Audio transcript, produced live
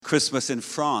Christmas in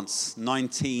France,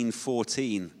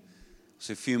 1914.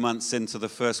 So a few months into the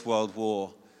First World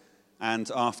War. And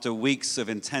after weeks of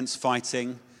intense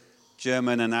fighting,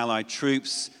 German and Allied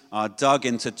troops are dug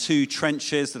into 2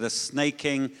 trenches that are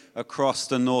snaking across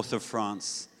the north of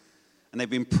France. And they've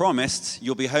been promised,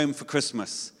 you'll be home for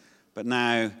Christmas. But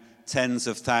now, tens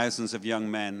of thousands of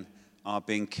young men are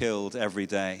being killed every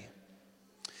day.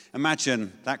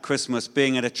 Imagine that Christmas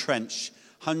being at a trench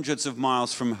hundreds of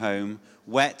miles from home,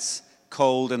 wet,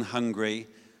 cold, and hungry,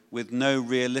 with no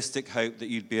realistic hope that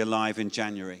you'd be alive in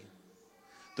January.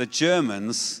 The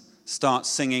Germans start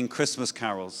singing Christmas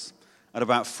carols at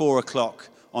about 4 o'clock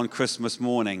on Christmas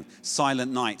morning.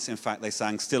 Silent Night, in fact, they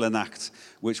sang Stille Nacht,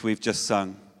 which we've just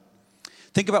sung.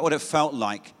 Think about what it felt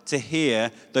like to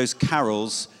hear those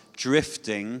carols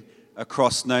drifting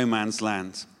across no man's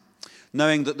land,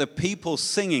 knowing that the people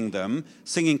singing them,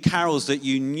 singing carols that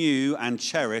you knew and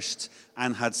cherished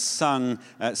and had sung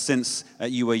since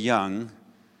you were young,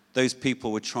 those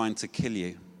people were trying to kill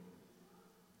you.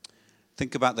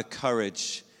 Think about the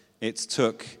courage it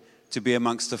took to be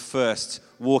amongst the first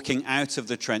walking out of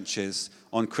the trenches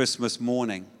on Christmas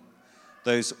morning.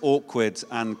 Those awkward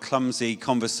and clumsy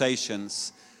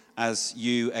conversations as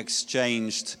you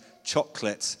exchanged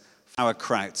chocolate,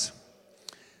 sauerkraut.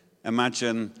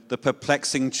 Imagine the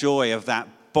perplexing joy of that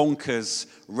bonkers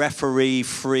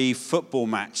referee-free football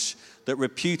match that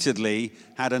reputedly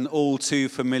had an all too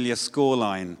familiar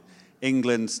scoreline,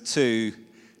 England 2,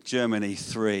 Germany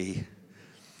 3.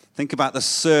 Think about the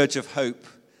surge of hope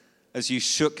as you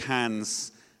shook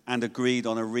hands and agreed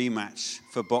on a rematch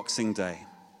for Boxing Day.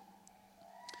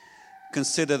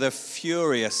 Consider the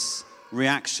furious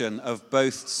reaction of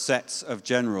both sets of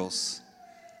generals.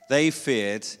 They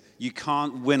feared you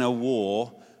can't win a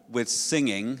war with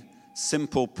singing,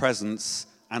 simple presents,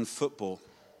 and football.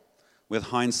 With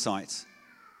hindsight,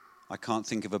 I can't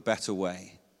think of a better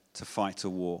way to fight a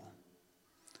war.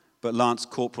 But Lance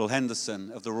Corporal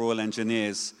Henderson of the Royal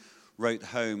Engineers wrote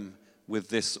home with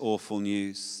this awful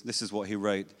news. This is what he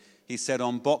wrote. He said,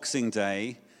 on Boxing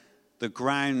Day, the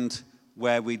ground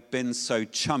where we'd been so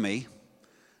chummy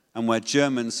and where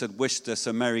Germans had wished us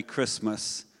a Merry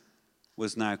Christmas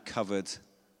was now covered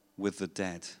with the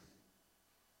dead.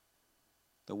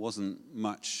 There wasn't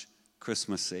much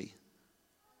Christmassy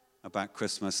about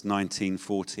Christmas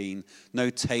 1914. No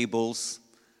tables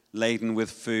laden with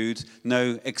food,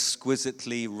 no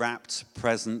exquisitely wrapped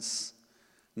presents,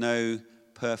 no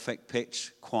perfect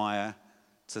pitch choir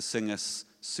to sing us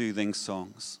soothing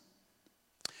songs.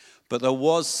 But there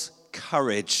was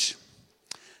courage,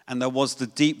 and there was the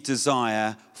deep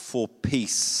desire for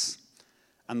peace.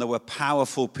 And there were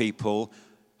powerful people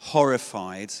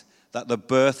horrified that the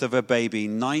birth of a baby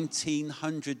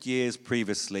 1900 years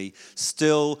previously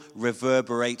still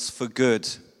reverberates for good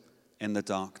in the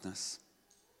darkness.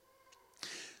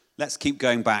 Let's keep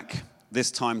going back, this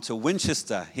time to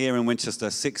Winchester, here in Winchester,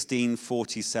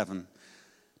 1647.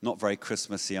 Not very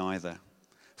Christmassy either.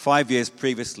 5 years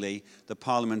previously, the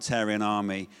Parliamentarian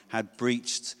Army had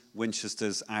breached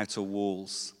Winchester's outer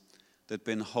walls. There'd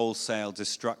been wholesale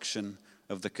destruction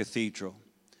of the cathedral.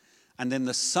 And in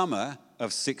the summer of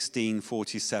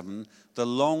 1647, the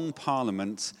Long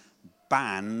Parliament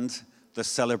banned the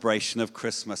celebration of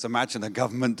Christmas. Imagine a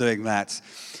government doing that.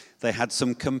 They had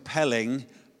some compelling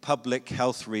public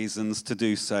health reasons to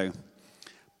do so.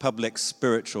 Public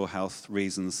spiritual health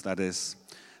reasons, that is.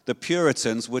 The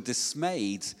Puritans were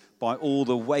dismayed by all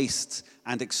the waste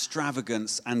and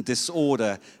extravagance and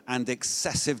disorder and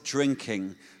excessive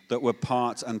drinking that were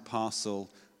part and parcel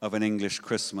of an English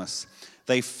Christmas.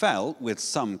 They felt, with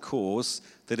some cause,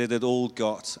 that it had all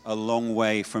got a long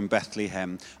way from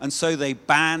Bethlehem. And so they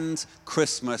banned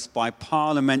Christmas by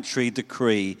parliamentary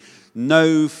decree.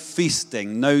 No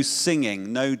feasting, no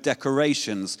singing, no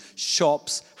decorations.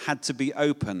 Shops had to be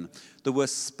open. There were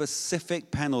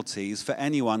specific penalties for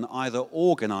anyone either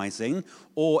organizing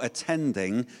or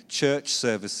attending church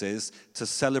services to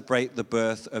celebrate the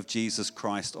birth of Jesus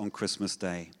Christ on Christmas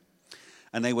Day.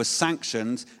 And they were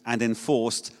sanctioned and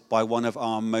enforced by one of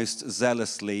our most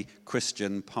zealously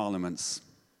Christian parliaments.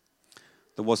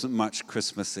 There wasn't much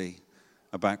Christmassy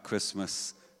about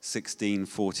Christmas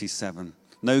 1647.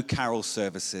 No carol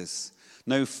services,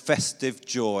 no festive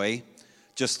joy,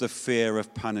 just the fear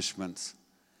of punishment.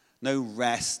 No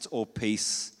rest or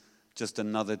peace, just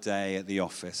another day at the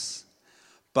office.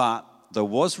 But there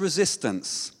was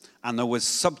resistance, and there was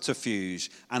subterfuge,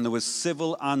 and there was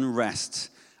civil unrest.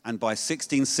 And by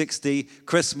 1660,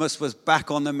 Christmas was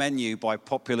back on the menu by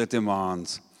popular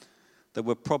demand. There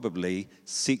were probably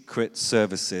secret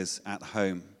services at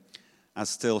home, as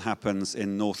still happens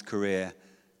in North Korea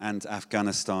and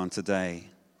Afghanistan today.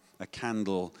 a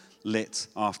candle lit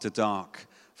after dark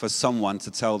for someone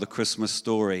to tell the Christmas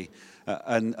story,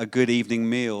 a good evening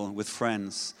meal with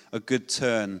friends, a good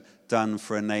turn done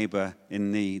for a neighbor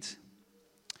in need.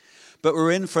 But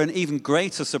we're in for an even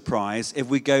greater surprise if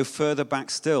we go further back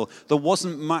still. There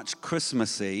wasn't much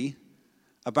Christmassy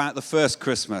about the first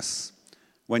Christmas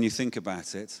when you think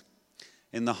about it.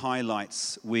 In the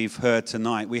highlights we've heard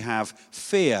tonight, we have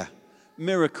fear,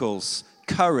 miracles,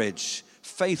 courage,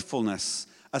 faithfulness,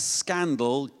 a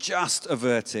scandal just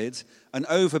averted, an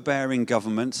overbearing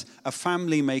government, a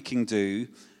family making do,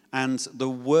 and the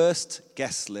worst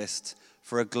guest list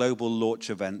for a global launch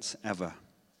event ever.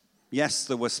 Yes,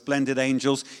 there were splendid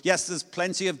angels. Yes, there's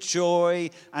plenty of joy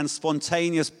and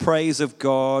spontaneous praise of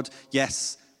God.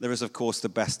 Yes, there is, of course, the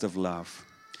best of love.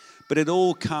 But it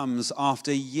all comes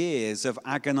after years of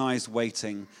agonized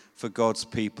waiting for God's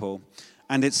people.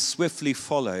 And it's swiftly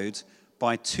followed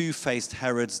by two-faced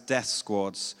Herod's death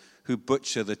squads who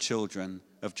butcher the children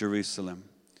of Jerusalem.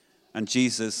 And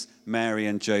Jesus, Mary,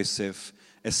 and Joseph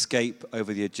escape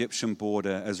over the Egyptian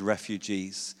border as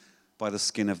refugees by the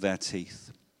skin of their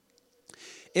teeth.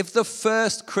 If the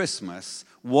first Christmas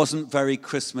wasn't very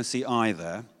Christmassy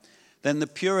either, then the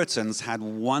Puritans had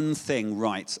one thing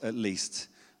right, at least,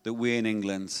 that we in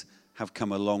England have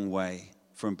come a long way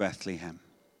from Bethlehem.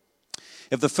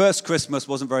 If the first Christmas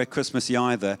wasn't very Christmassy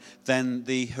either, then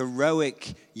the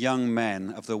heroic young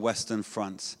men of the Western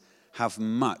Front have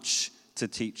much to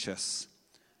teach us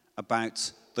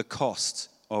about the cost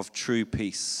of true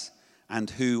peace and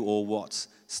who or what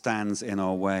stands in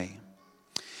our way.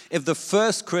 If the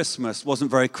first Christmas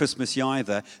wasn't very Christmassy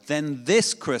either, then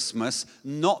this Christmas,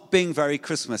 not being very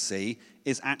Christmassy,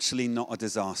 is actually not a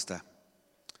disaster.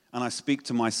 And I speak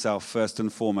to myself first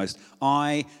and foremost.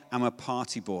 I am a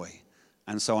party boy,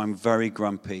 and so I'm very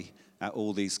grumpy at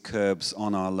all these curbs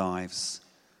on our lives.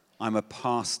 I'm a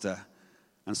pastor,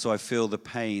 and so I feel the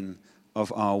pain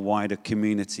of our wider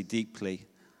community deeply.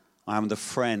 I am the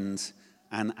friend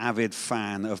and avid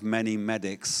fan of many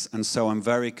medics, and so I'm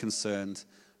very concerned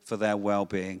for their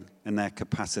well-being and their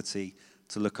capacity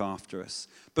to look after us.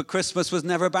 But Christmas was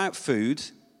never about food.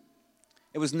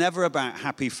 It was never about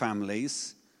happy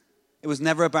families. It was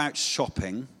never about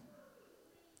shopping.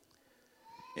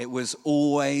 It was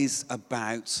always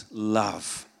about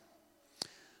love.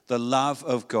 The love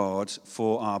of God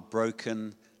for our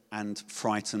broken and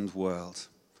frightened world.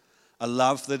 A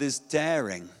love that is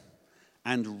daring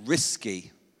and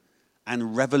risky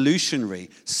and revolutionary,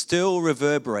 still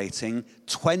reverberating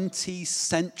 20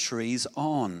 centuries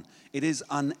on. It is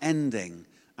unending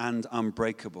and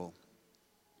unbreakable.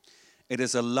 It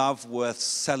is a love worth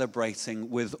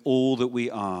celebrating with all that we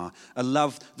are. A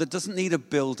love that doesn't need a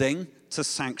building to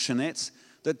sanction it,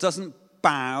 that doesn't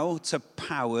bow to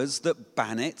powers that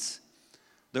ban it,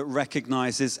 that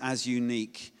recognizes as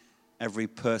unique every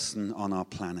person on our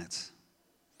planet.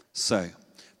 So,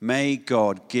 may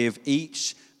God give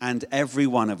each and every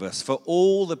one of us, for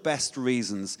all the best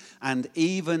reasons, and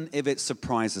even if it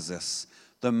surprises us,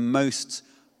 the most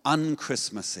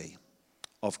un-Christmassy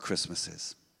of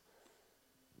Christmases.